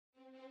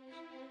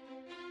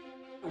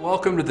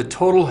Welcome to the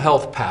Total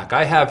Health Pack.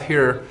 I have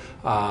here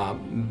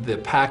the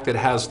pack that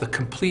has the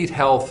complete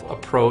health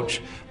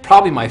approach,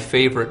 probably my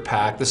favorite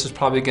pack. This is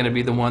probably going to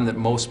be the one that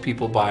most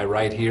people buy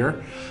right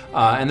here.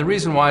 And the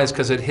reason why is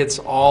because it hits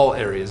all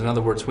areas. In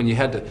other words, when you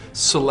had to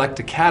select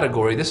a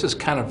category, this is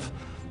kind of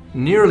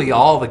nearly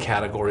all the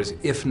categories,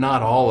 if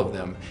not all of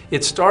them.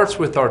 It starts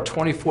with our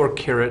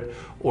 24-karat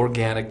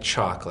organic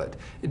chocolate.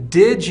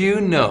 Did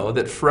you know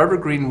that Forever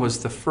Green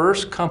was the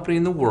first company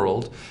in the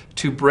world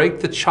to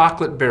break the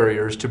chocolate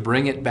barriers to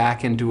bring it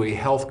back into a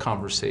health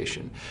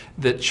conversation?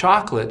 That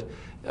chocolate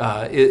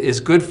is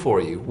good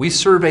for you. We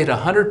surveyed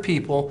 100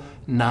 people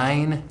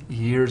 9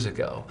 years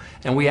ago,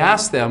 and we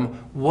asked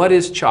them, what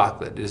is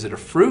chocolate? Is it a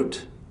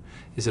fruit?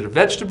 Is it a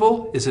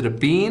vegetable? Is it a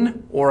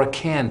bean or a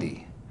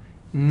candy?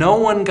 No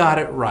one got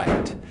it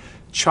right.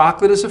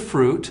 Chocolate is a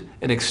fruit,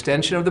 an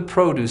extension of the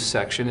produce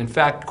section. In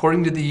fact,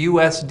 according to the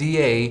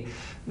USDA,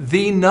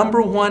 the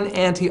 #1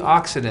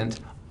 antioxidant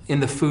in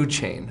the food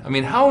chain. I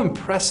mean, how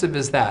impressive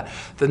is that?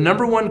 The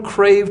 #1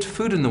 craved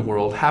food in the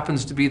world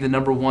happens to be the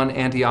 #1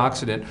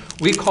 antioxidant.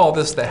 We call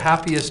this the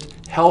happiest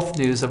health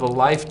news of a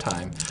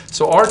lifetime.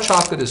 So our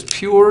chocolate is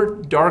pure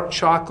dark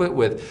chocolate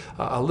with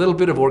a little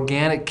bit of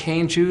organic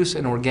cane juice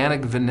and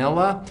organic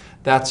vanilla.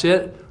 That's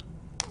it.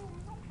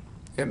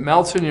 It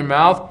melts in your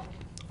mouth.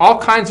 All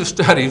kinds of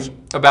studies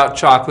about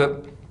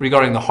chocolate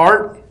regarding the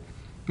heart,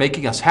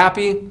 making us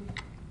happy,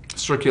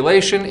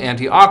 circulation,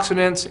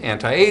 antioxidants,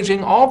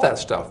 anti-aging, all that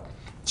stuff.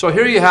 So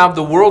here you have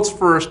the world's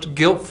first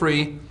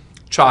guilt-free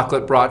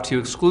chocolate brought to you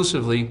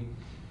exclusively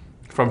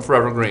from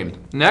Forever Green.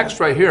 Next,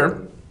 right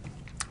here,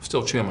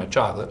 still chewing my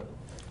chocolate,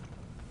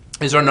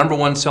 is our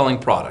 #1 selling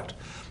product.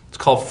 It's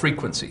called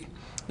Frequency.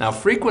 Now,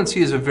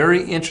 Frequency is a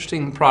very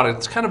interesting product.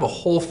 It's kind of a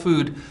whole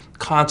food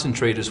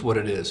concentrate is what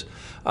it is.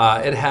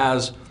 It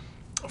has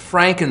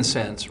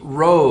frankincense,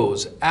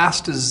 rose,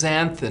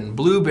 astaxanthin,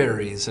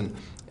 blueberries,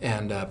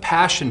 and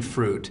passion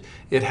fruit.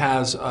 It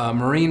has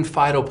marine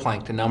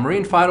phytoplankton. Now,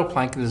 marine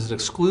phytoplankton is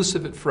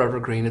exclusive at Forever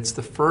Green. It's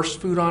the first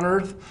food on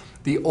Earth,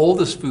 the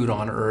oldest food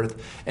on Earth,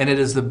 and it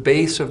is the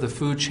base of the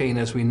food chain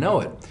as we know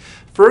it.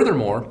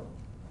 Furthermore,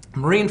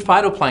 marine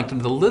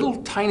phytoplankton, the little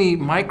tiny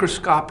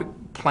microscopic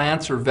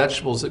plants or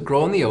vegetables that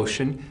grow in the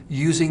ocean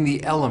using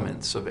the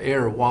elements of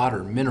air,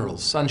 water,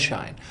 minerals,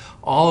 sunshine.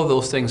 All of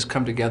those things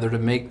come together to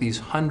make these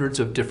hundreds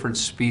of different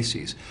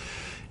species.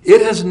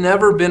 It has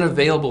never been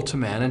available to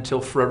man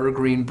until Forever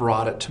Green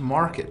brought it to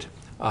market.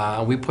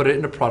 We put it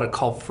in a product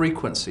called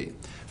Frequency.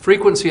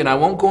 Frequency, and I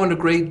won't go into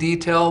great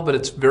detail, but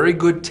it's very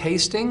good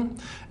tasting.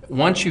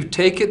 Once you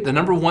take it, the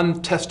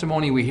 #1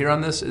 testimony we hear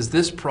on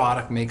this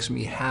product makes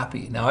me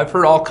happy. Now, I've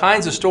heard all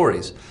kinds of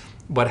stories,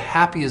 but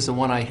happy is the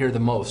one I hear the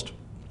most.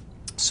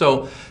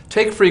 So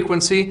take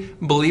Frequency,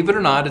 believe it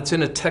or not, it's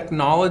in a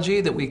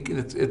technology that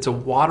it's a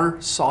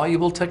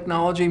water-soluble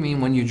technology,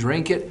 meaning when you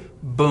drink it,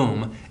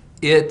 boom,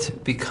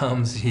 it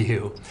becomes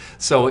you.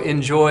 So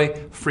enjoy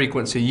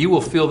Frequency. You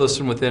will feel this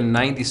within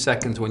 90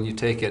 seconds when you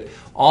take it.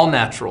 All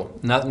natural,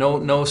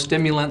 no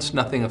stimulants,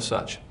 nothing of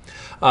such.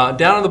 Down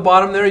at the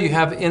bottom there, you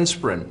have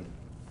Inspirin.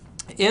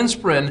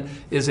 Inspirin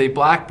is a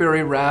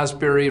blackberry,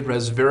 raspberry,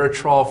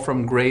 resveratrol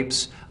from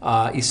grapes,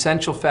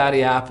 essential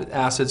fatty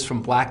acids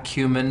from black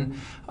cumin,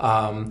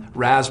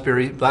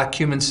 black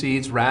cumin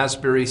seeds,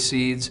 raspberry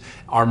seeds.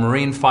 Our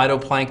marine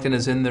phytoplankton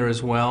is in there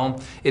as well.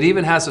 It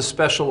even has a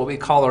special, what we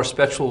call our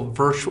special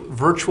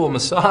virtual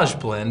massage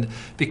blend,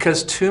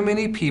 because too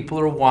many people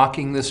are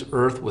walking this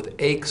earth with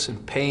aches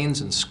and pains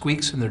and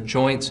squeaks in their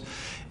joints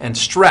and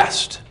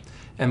stressed.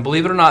 And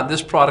believe it or not,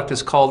 this product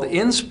is called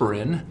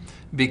Inspirin,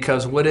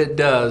 because what it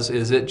does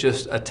is it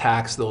just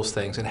attacks those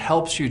things and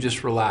helps you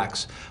just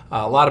relax.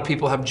 A lot of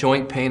people have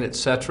joint pain,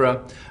 etc.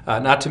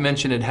 Not to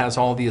mention it has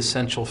all the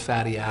essential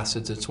fatty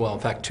acids as well. In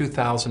fact,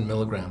 2,000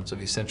 milligrams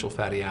of essential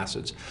fatty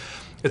acids.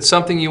 It's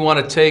something you want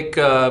to take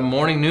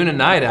morning, noon, and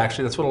night,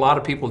 actually. That's what a lot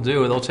of people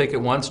do. They'll take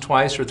it once,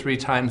 twice, or 3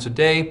 times a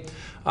day.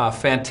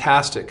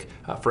 Fantastic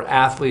for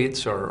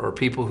athletes or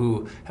people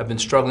who have been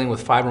struggling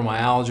with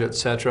fibromyalgia,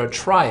 etc.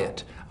 Try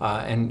it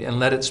and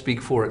let it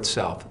speak for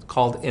itself. It's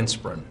called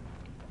Inspirin.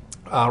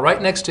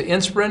 Right next to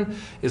Inspirin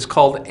is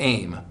called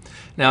AIM.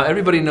 Now,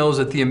 everybody knows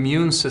that the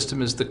immune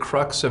system is the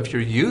crux of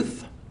your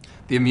youth.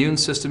 The immune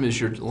system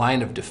is your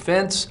line of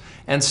defense,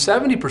 and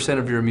 70%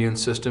 of your immune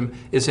system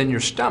is in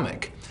your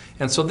stomach.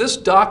 And so this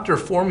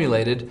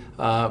doctor-formulated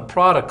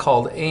product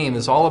called AIM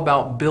is all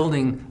about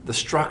building the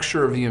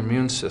structure of the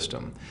immune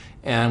system.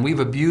 And we've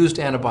abused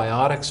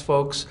antibiotics,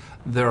 folks.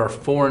 There are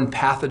foreign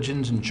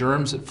pathogens and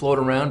germs that float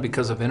around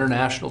because of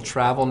international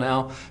travel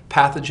now,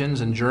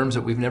 pathogens and germs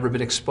that we've never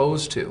been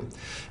exposed to.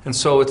 And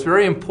so it's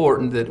very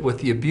important that with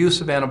the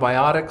abuse of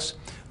antibiotics,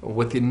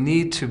 with the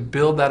need to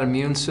build that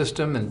immune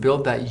system and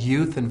build that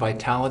youth and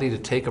vitality to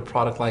take a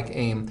product like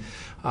AIM,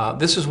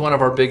 this is one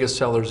of our biggest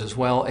sellers as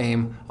well.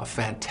 AIM, a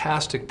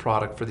fantastic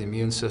product for the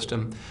immune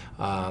system,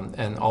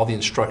 and all the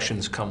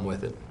instructions come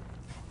with it.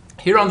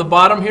 Here on the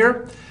bottom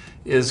here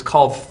is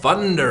called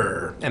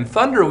Thunder. And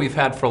Thunder we've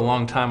had for a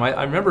long time.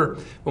 I remember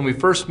when we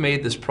first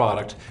made this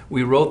product,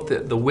 we wrote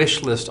the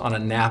wish list on a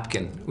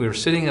napkin. We were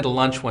sitting at a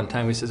lunch one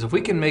time. We said, if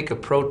we can make a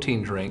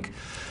protein drink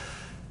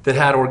that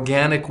had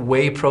organic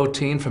whey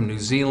protein from New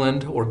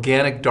Zealand,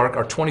 organic dark,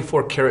 or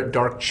 24 karat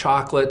dark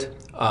chocolate,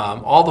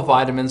 all the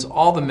vitamins,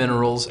 all the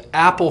minerals,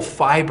 apple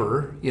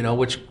fiber, you know,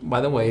 which, by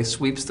the way,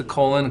 sweeps the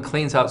colon and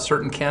cleans out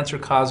certain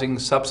cancer-causing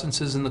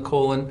substances in the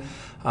colon.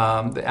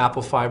 The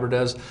apple fiber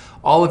does.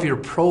 All of your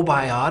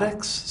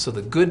probiotics, so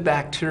the good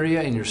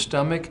bacteria in your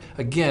stomach,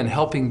 again,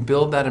 helping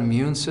build that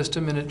immune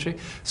system in it.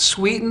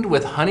 Sweetened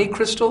with honey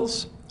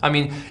crystals. I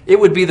mean, it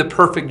would be the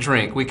perfect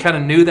drink. We kind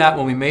of knew that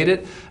when we made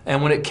it,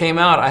 and when it came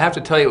out, I have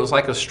to tell you, it was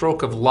like a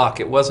stroke of luck.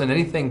 It wasn't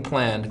anything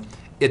planned.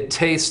 It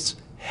tastes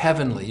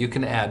heavenly. You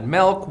can add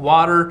milk,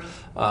 water,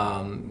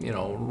 you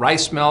know,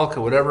 rice milk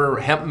or whatever,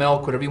 hemp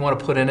milk, whatever you want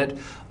to put in it.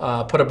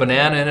 Put a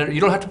banana in it.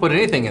 You don't have to put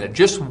anything in it.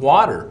 Just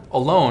water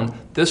alone.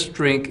 This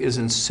drink is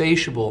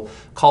insatiable.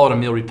 Call it a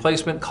meal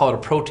replacement. Call it a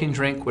protein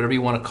drink. Whatever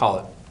you want to call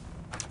it.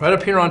 Right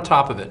up here on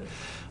top of it.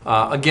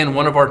 Again,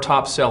 one of our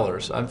top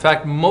sellers. In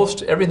fact,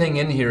 everything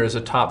in here is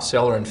a top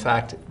seller. In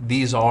fact,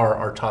 these are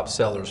our top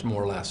sellers,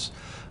 more or less.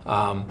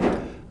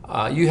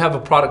 You have a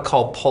product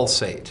called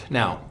Pulsate.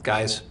 Now,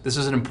 guys, this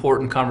is an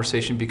important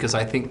conversation because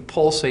I think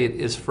Pulsate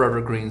is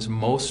Forever Green's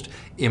most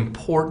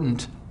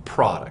important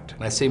product.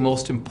 And I say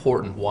most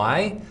important.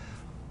 Why?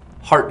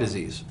 Heart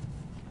disease.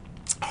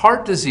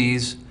 Heart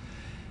disease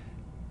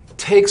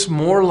takes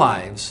more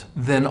lives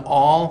than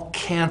all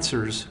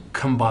cancers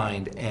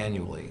combined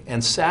annually.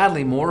 And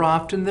sadly, more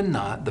often than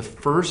not, the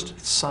first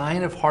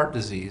sign of heart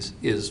disease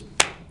is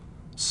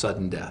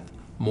sudden death,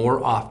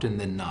 more often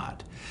than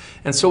not.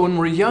 And so when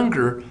we're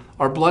younger,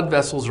 our blood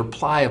vessels are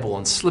pliable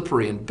and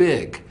slippery and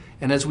big.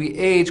 And as we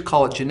age,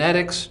 call it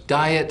genetics,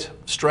 diet,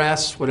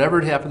 stress, whatever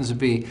it happens to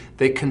be,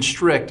 they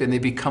constrict and they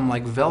become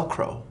like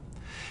Velcro.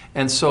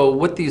 And so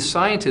what these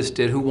scientists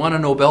did, who won a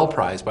Nobel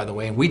Prize, by the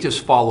way, and we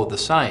just followed the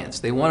science,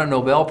 they won a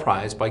Nobel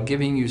Prize by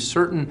giving you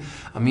certain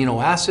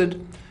amino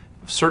acid,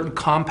 certain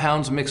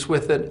compounds mixed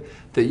with it,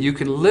 that you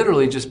can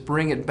literally just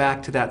bring it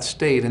back to that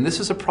state. And this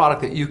is a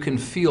product that you can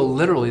feel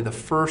literally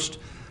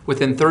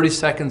within 30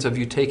 seconds of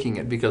you taking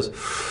it, because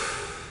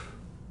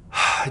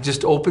it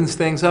just opens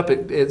things up.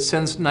 It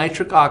sends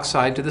nitric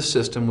oxide to the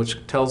system,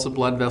 which tells the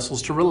blood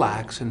vessels to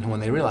relax. And when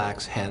they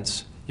relax,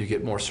 hence, you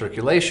get more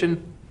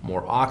circulation,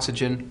 more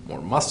oxygen,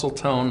 more muscle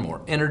tone,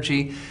 more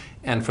energy.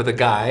 And for the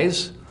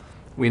guys,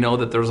 we know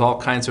that there's all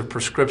kinds of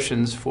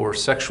prescriptions for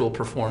sexual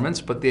performance,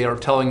 but they are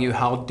telling you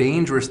how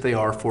dangerous they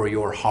are for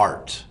your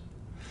heart.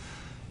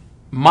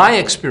 My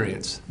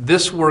experience,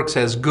 this works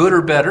as good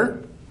or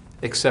better,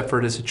 except for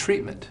it is a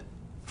treatment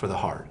for the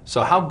heart.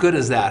 So how good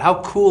is that?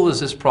 How cool is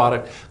this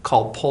product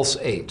called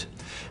Pulsate?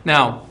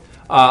 Now,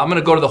 I'm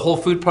going to go to the whole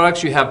food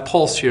products. You have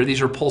Pulse here.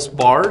 These are Pulse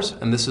bars,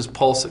 and this is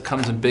Pulse that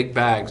comes in big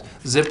bags.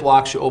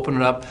 Ziplocs, you open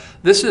it up.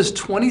 This is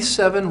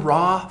 27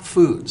 raw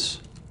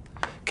foods.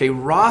 Okay,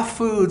 raw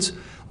foods.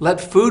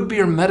 Let food be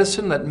your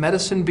medicine. Let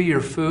medicine be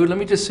your food. Let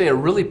me just say a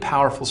really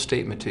powerful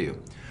statement to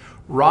you.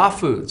 Raw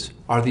foods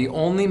are the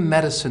only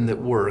medicine that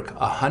work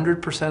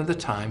 100% of the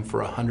time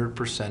for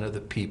 100% of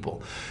the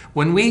people.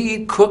 When we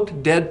eat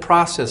cooked, dead,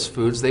 processed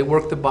foods, they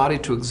work the body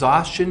to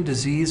exhaustion,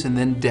 disease, and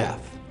then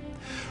death.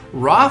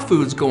 Raw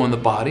foods go in the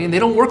body and they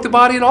don't work the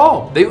body at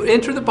all. They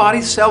enter the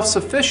body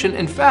self-sufficient.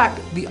 In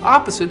fact, the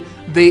opposite,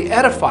 they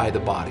edify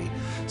the body.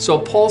 So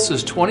Pulse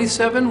is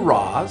 27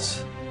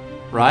 raws,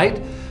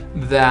 right?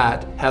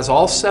 That has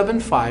all 7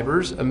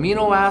 fibers,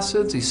 amino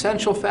acids,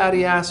 essential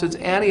fatty acids,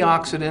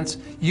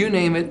 antioxidants, you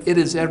name it, it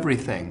is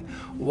everything.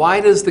 Why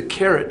does the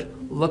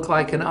carrot look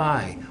like an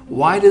eye?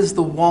 Why does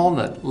the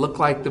walnut look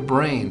like the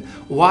brain?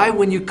 Why,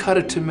 when you cut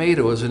a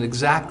tomato, is an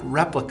exact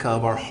replica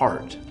of our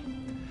heart?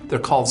 They're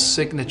called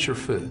signature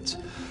foods.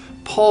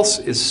 Pulse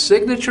is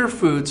signature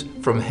foods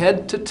from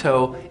head to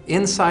toe,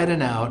 inside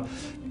and out.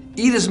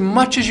 Eat as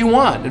much as you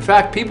want. In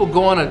fact, people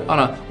go on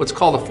a what's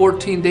called a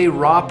 14-day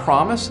raw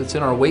promise. It's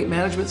in our weight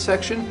management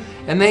section.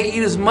 And they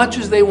eat as much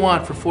as they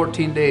want for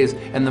 14 days.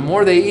 And the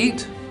more they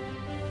eat,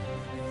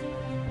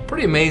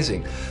 pretty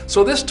amazing.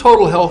 So this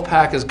Total Health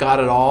Pack has got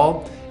it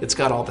all. It's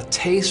got all the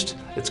taste.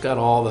 It's got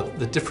all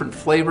the different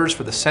flavors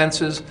for the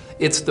senses.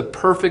 It's the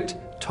perfect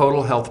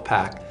Total Health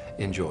Pack.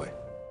 Enjoy.